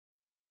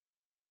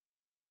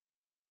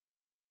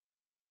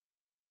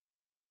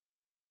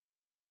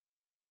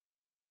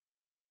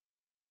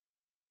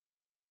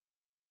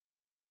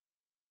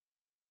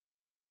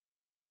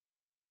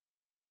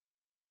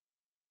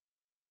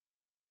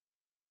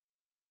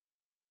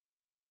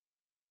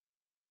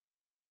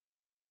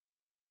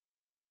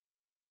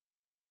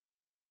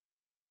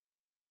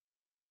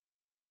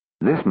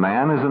This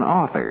man is an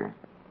author.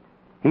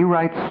 He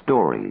writes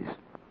stories.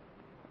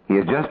 He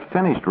has just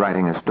finished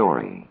writing a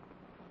story.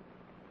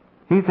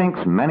 He thinks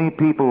many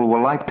people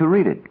will like to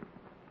read it.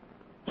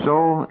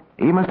 So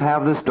he must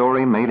have the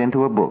story made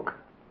into a book.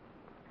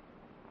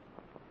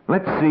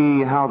 Let's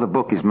see how the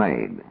book is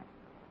made.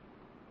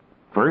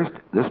 First,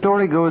 the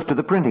story goes to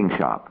the printing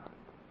shop.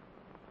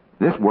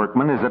 This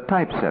workman is a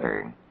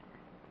typesetter.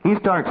 He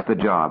starts the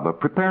job of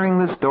preparing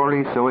the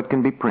story so it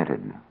can be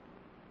printed.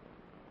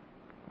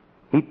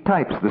 He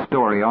types the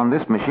story on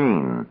this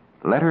machine,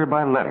 letter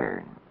by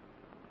letter.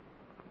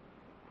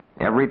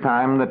 Every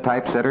time the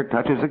typesetter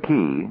touches a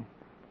key,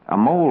 a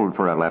mold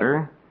for a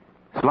letter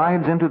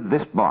slides into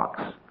this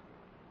box.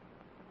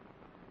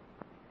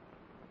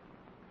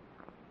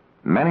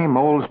 Many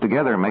molds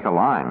together make a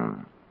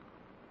line.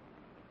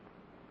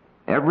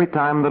 Every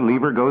time the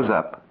lever goes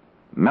up,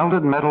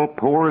 melted metal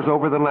pours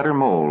over the letter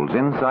molds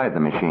inside the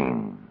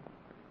machine.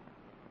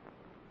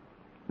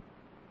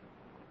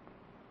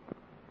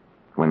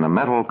 When the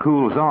metal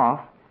cools off,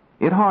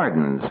 it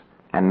hardens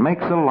and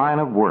makes a line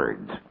of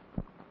words.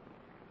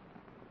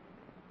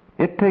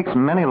 It takes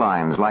many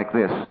lines like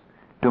this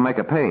to make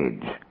a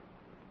page.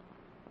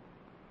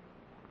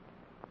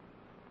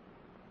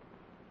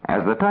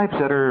 As the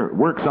typesetter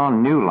works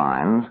on new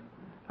lines,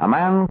 a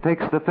man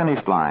takes the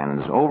finished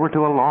lines over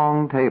to a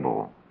long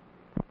table.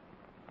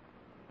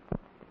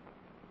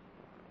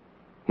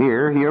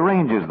 Here he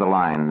arranges the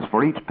lines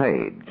for each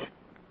page.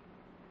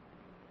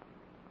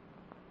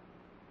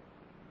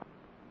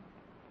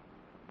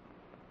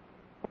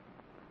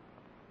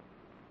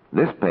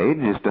 This page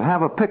is to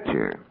have a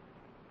picture.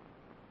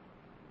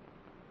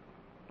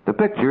 The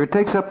picture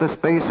takes up the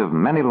space of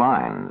many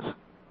lines.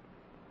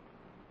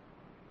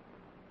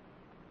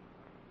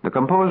 The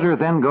composer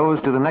then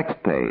goes to the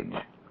next page.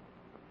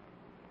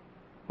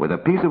 With a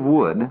piece of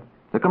wood,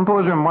 the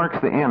composer marks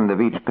the end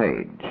of each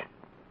page.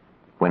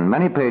 When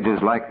many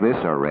pages like this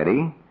are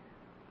ready,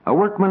 a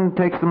workman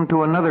takes them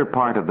to another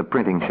part of the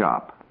printing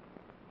shop.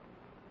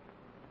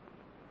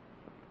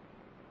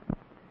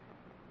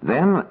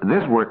 Then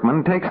this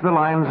workman takes the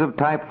lines of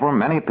type for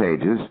many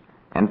pages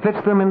and fits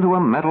them into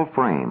a metal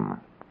frame.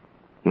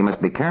 He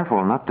must be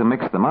careful not to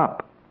mix them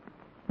up.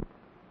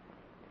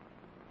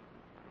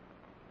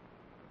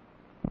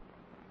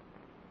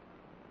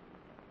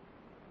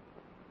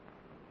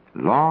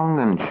 Long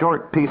and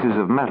short pieces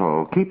of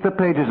metal keep the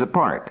pages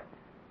apart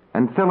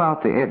and fill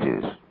out the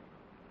edges.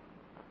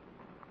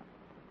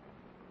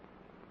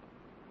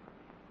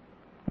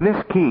 This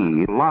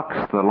key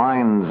locks the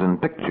lines and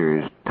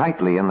pictures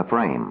tightly in the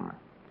frame.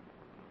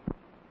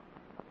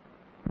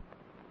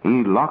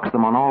 He locks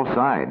them on all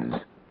sides.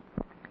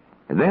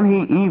 Then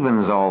he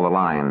evens all the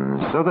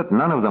lines so that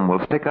none of them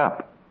will stick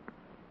up.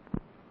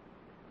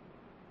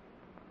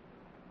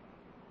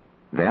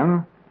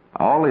 Then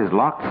all is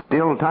locked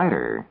still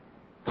tighter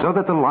so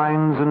that the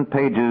lines and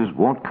pages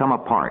won't come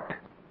apart.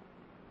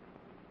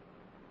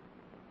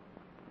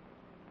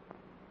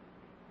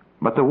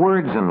 But the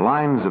words and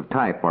lines of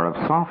type are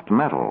of soft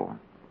metal.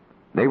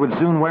 They would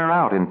soon wear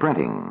out in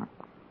printing.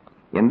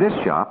 In this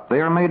shop, they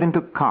are made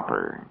into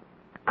copper.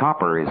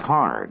 Copper is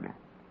hard.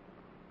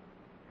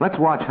 Let's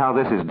watch how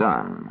this is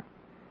done.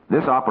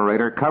 This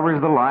operator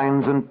covers the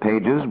lines and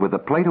pages with a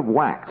plate of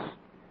wax.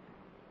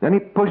 Then he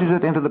pushes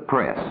it into the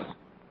press.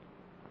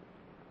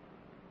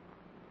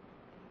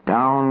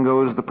 Down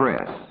goes the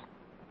press,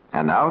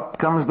 and out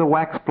comes the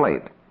wax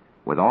plate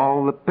with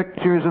all the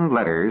pictures and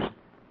letters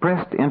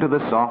pressed into the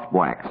soft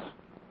wax.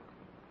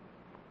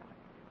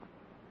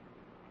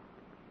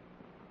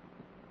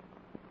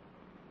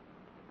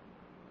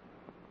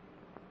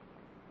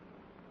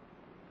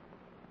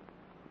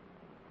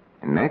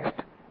 Next,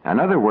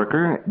 another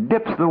worker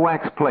dips the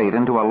wax plate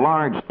into a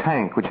large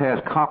tank which has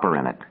copper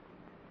in it.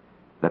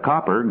 The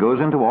copper goes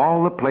into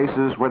all the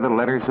places where the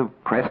letters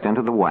have pressed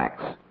into the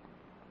wax.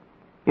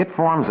 It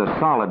forms a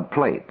solid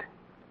plate.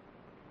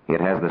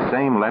 It has the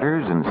same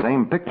letters and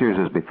same pictures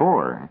as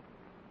before,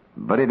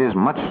 but it is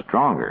much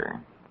stronger.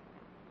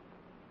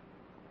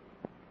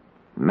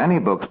 Many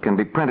books can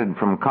be printed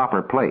from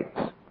copper plates.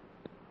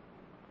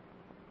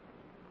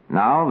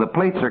 Now the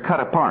plates are cut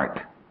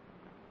apart.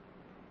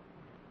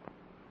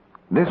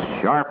 This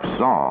sharp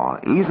saw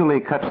easily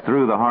cuts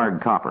through the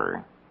hard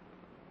copper.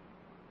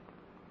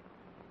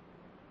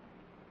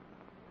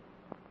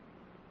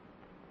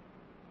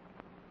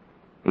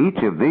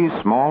 Each of these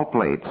small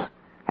plates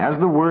has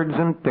the words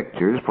and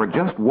pictures for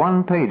just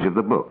one page of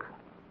the book.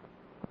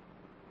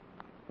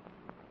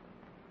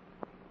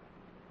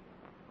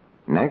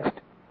 Next,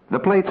 the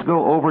plates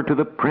go over to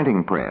the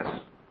printing press.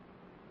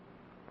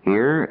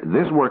 Here,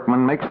 this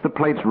workman makes the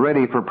plates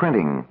ready for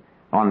printing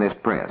on this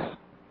press.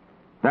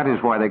 That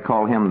is why they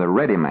call him the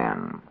ready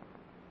man.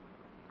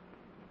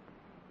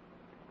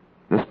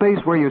 The space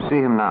where you see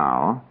him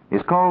now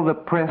is called the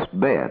press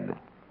bed.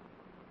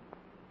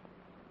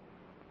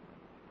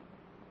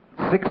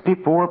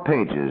 64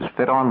 pages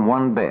fit on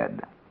one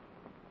bed.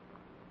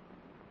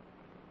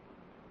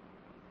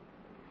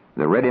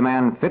 The ready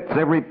man fits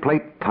every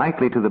plate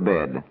tightly to the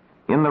bed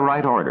in the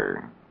right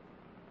order.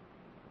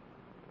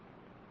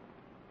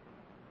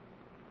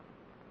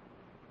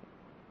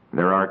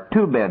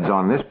 two beds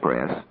on this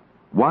press,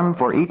 one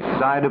for each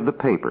side of the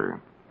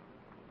paper.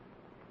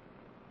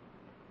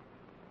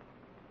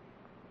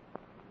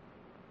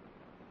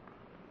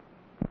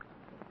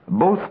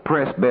 Both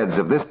press beds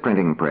of this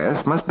printing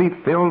press must be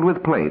filled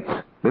with plates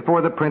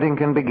before the printing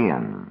can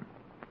begin.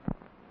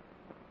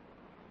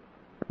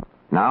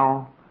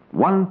 Now,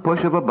 one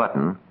push of a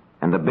button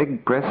and the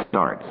big press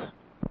starts.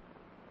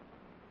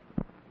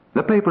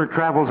 The paper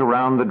travels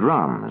around the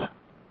drums.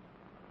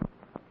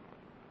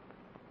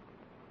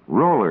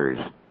 Rollers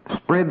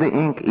spread the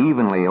ink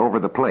evenly over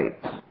the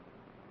plates.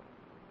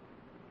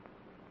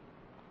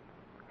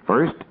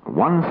 First,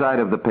 one side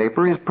of the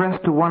paper is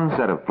pressed to one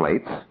set of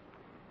plates,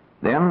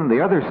 then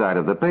the other side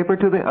of the paper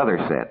to the other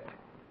set.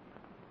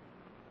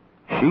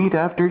 Sheet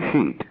after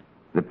sheet,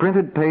 the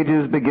printed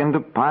pages begin to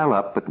pile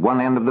up at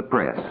one end of the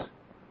press.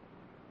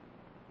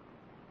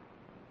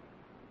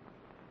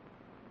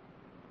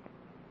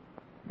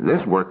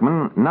 This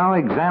workman now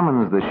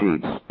examines the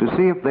sheets to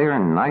see if they are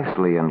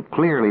nicely and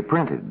clearly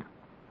printed.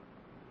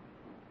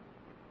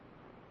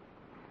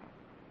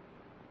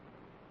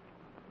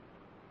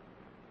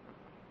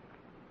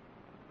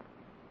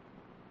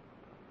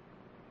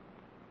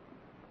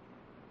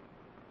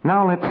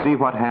 Now let's see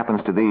what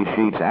happens to these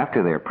sheets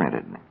after they're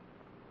printed.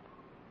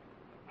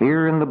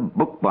 Here in the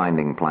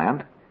bookbinding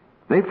plant,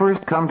 they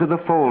first come to the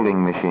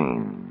folding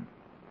machine.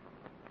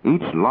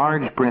 Each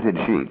large printed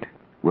sheet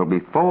will be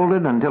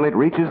folded until it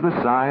reaches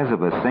the size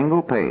of a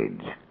single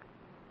page.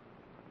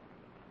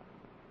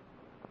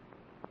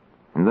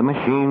 And the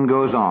machine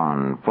goes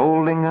on,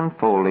 folding and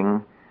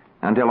folding,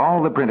 until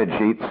all the printed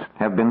sheets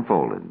have been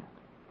folded.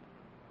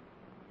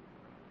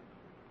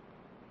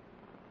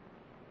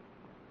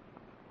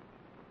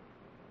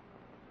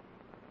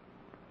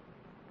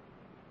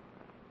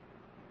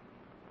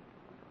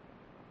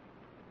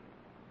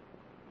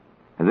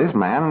 This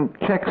man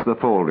checks the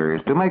folders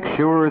to make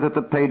sure that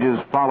the pages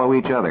follow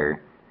each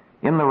other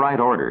in the right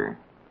order.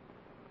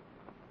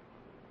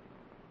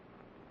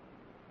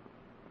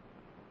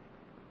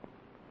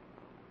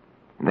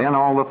 Then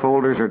all the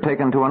folders are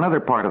taken to another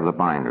part of the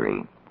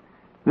bindery.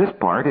 This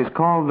part is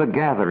called the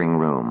gathering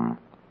room.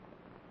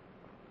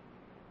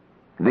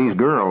 These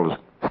girls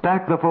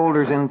stack the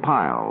folders in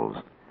piles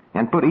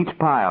and put each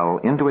pile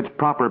into its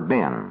proper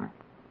bin.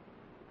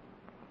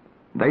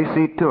 They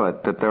see to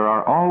it that there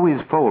are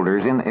always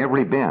folders in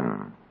every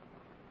bin.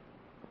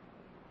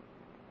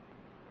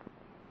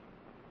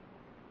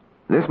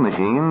 This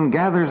machine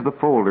gathers the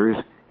folders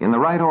in the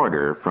right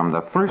order from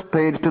the first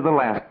page to the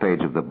last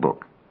page of the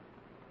book.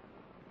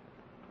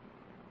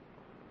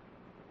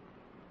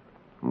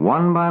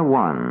 One by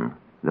one,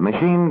 the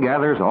machine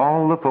gathers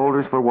all the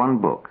folders for one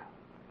book.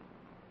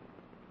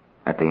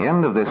 At the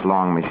end of this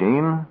long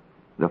machine,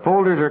 the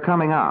folders are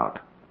coming out,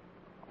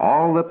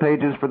 all the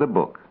pages for the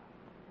book.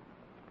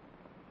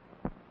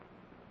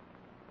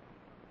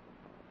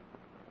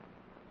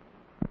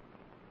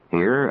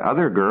 Here,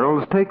 other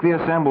girls take the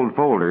assembled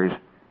folders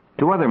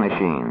to other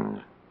machines.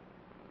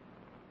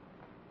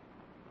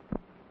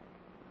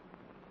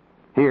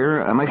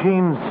 Here, a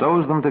machine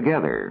sews them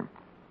together.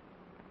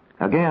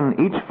 Again,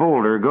 each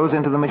folder goes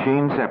into the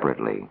machine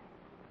separately.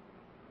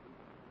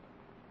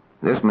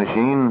 This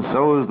machine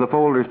sews the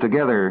folders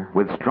together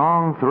with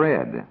strong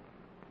thread.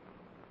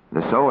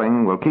 The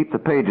sewing will keep the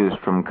pages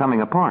from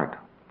coming apart.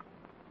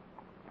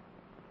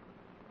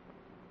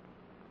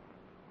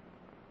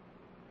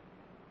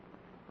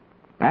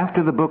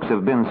 After the books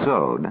have been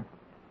sewed,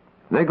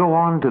 they go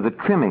on to the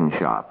trimming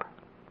shop.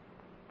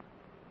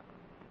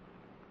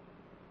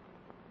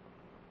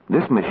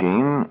 This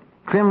machine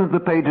trims the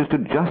pages to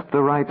just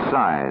the right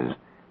size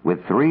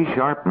with 3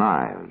 sharp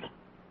knives.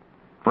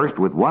 First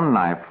with one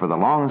knife for the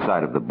long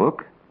side of the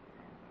book,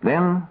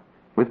 then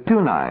with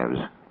 2 knives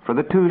for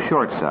the 2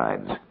 short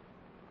sides.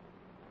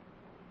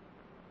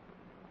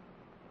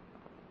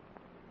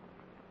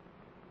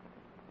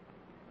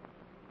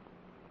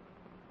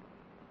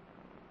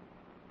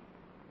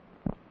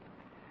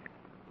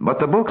 But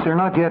the books are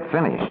not yet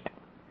finished.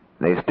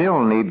 They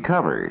still need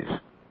covers.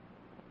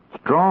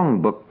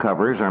 Strong book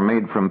covers are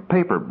made from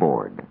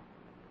paperboard.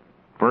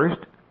 First,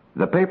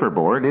 the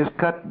paperboard is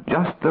cut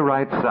just the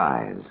right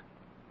size.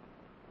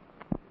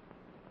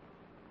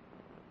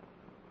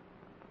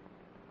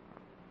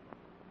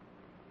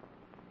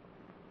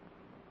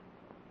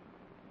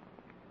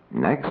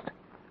 Next,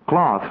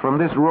 cloth from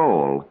this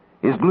roll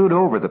is glued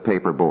over the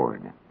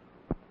paperboard.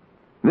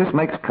 This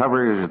makes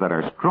covers that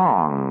are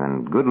strong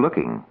and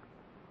good-looking.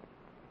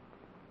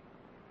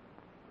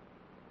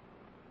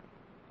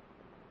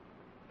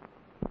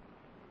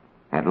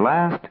 At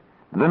last,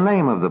 the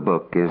name of the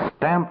book is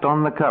stamped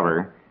on the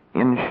cover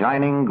in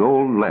shining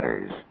gold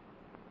letters.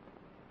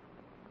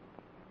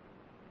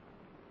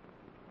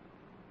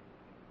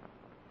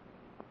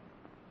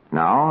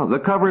 Now, the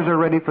covers are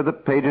ready for the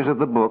pages of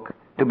the book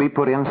to be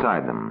put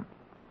inside them.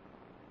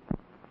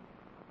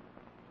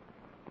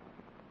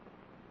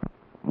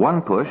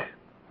 One push,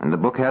 and the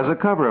book has a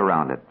cover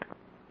around it.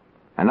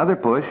 Another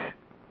push,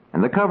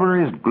 and the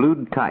cover is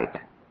glued tight.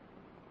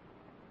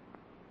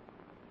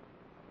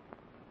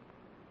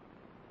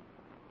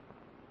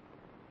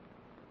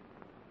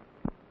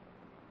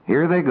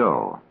 Here they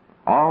go,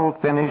 all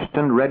finished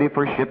and ready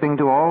for shipping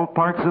to all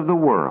parts of the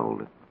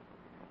world.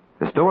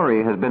 The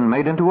story has been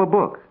made into a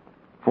book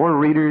for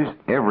readers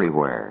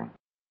everywhere.